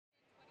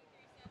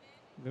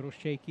A little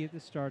shaky at the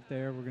start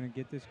there. We're going to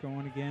get this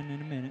going again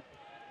in a minute.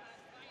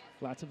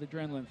 Lots of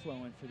adrenaline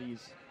flowing for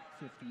these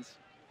 50s.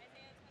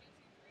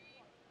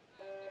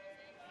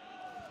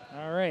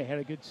 All right, had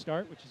a good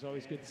start, which is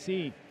always good to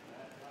see.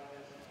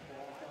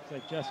 Looks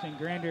like Justin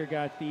Grander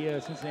got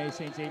the Cincinnati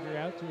St. Xavier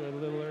out to a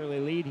little early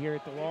lead here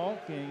at the wall,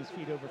 getting his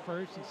feet over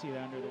first. You see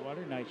that under the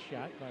water. Nice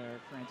shot by our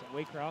friends at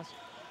Waycross.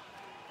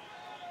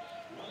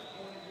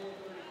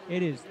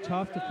 It is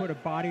tough to put a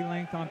body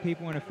length on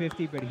people in a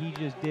 50, but he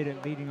just did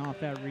it leading off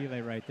that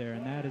relay right there,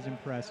 and that is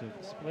impressive.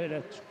 Split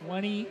a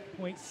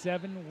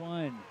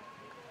 20.71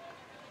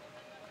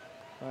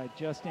 by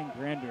Justin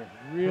Grander.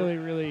 Really,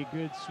 really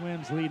good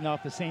swims leading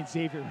off the St.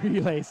 Xavier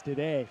relays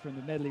today, from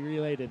the medley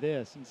relay to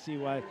this. You see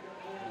why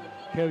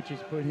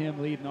coaches put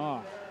him leading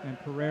off. And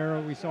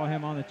Pereira, we saw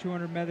him on the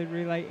 200 medley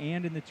relay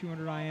and in the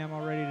 200 IM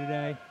already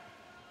today.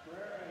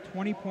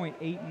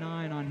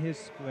 20.89 on his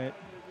split.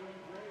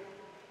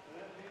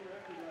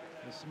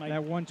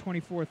 That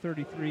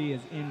 124.33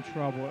 is in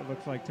trouble, it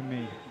looks like to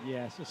me.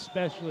 Yes,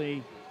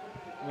 especially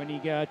when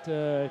you got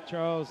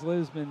Charles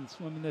Lisbon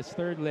swimming this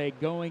third leg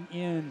going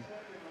in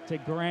to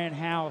Grant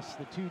House,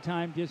 the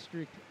two-time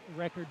district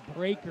record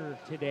breaker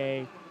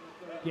today.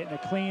 Getting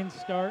a clean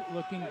start,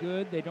 looking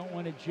good. They don't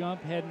want to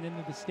jump heading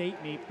into the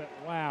state meet, but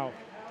wow.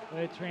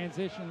 The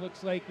transition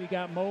looks like we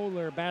got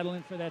Moeller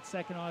battling for that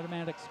second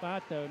automatic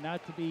spot, though.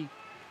 Not to be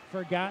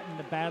forgotten,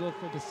 the battle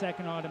for the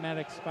second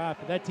automatic spot.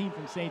 But that team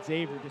from St.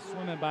 Xavier just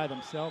swimming by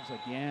themselves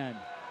again.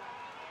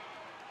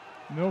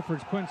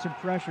 Milford's putting some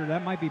pressure.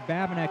 That might be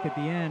Babinek at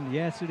the end.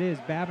 Yes, it is.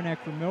 Babinek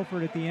for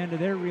Milford at the end of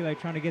their relay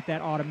trying to get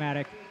that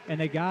automatic, and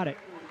they got it.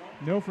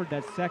 Milford,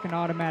 that second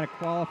automatic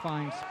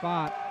qualifying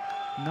spot.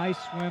 Nice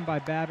swim by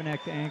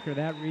Babinek to anchor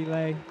that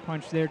relay.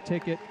 Punch their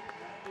ticket.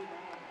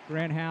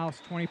 Grant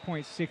House,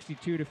 20.62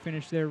 to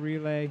finish their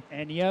relay.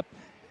 And yep,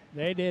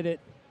 they did it.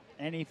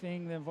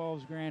 Anything that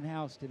involves Grant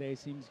House today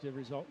seems to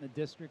result in a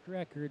district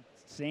record.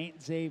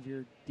 St.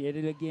 Xavier did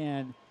it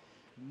again.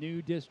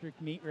 New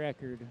district meet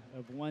record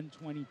of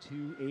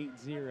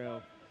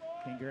 122.80.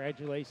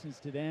 Congratulations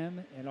to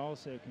them, and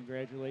also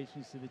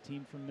congratulations to the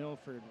team from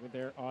Milford with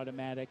their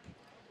automatic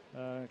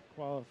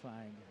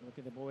qualifying. Look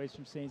at the boys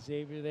from St.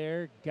 Xavier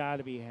there. Got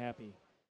to be happy.